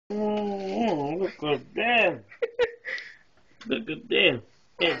Look at that. Look at that.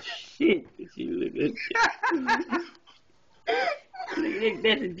 That shit. Look at that. Look,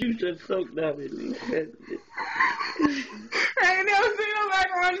 that's the juice that's soaked out of it. Look at that. I ain't never seen no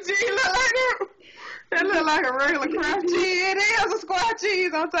macaroni and cheese look like that. That look like a regular Kraft cheese. It is a square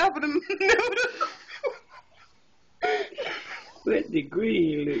cheese on top of the noodles. What the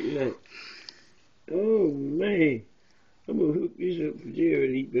green look like? Oh, man. I'm going to hook this up for Jared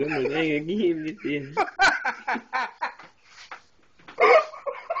to eat, but I ain't going to give him this thing.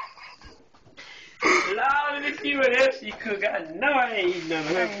 Lord, let's see what else she cook. I know I ain't eating none of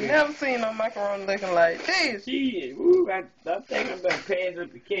her I ain't never seen no macaroni looking like this. Shit, woo, I think I'm about to pass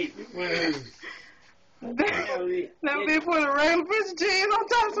up the cake. This one is. Never been putting a regular piece of cheese on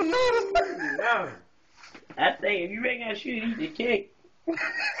top of some noodles. No. I think if you reckon I should eat the cake.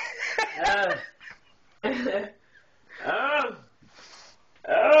 Oh.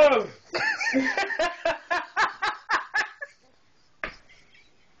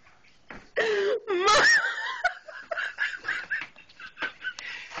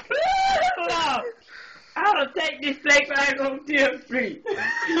 I'll take this steak back on 10th Street.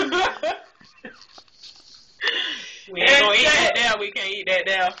 We ain't gonna eat that down. We can't eat that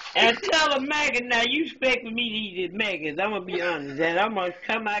down. And tell a Megan, now you expect for me to eat this Megan's. I'm gonna be honest. And I'm gonna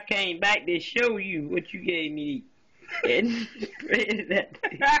come. I came back to show you what you gave me to eat. And spread that.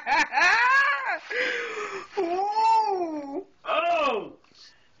 Ooh. Oh.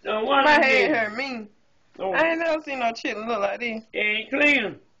 No wonder. My head hurt me. Oh. I ain't never seen no chitlin look like this. It ain't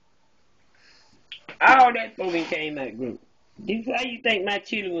clean. All that fucking came out good. Why you think my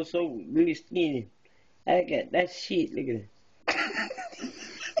chili was so really skinny? I got that shit. Look at that.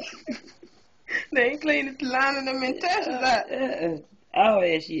 They ain't cleaned the line of them intestines out. All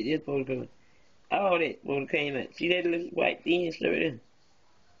that shit that's supposed to come out. All that supposed to came out. See that little white thin stuff there?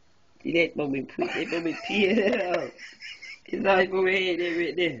 See that supposed to be put, that supposed to be peeled out. It's not supposed to have that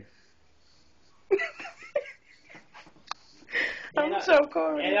right there. I'm so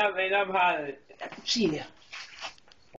cold. And I'm hollering. See there.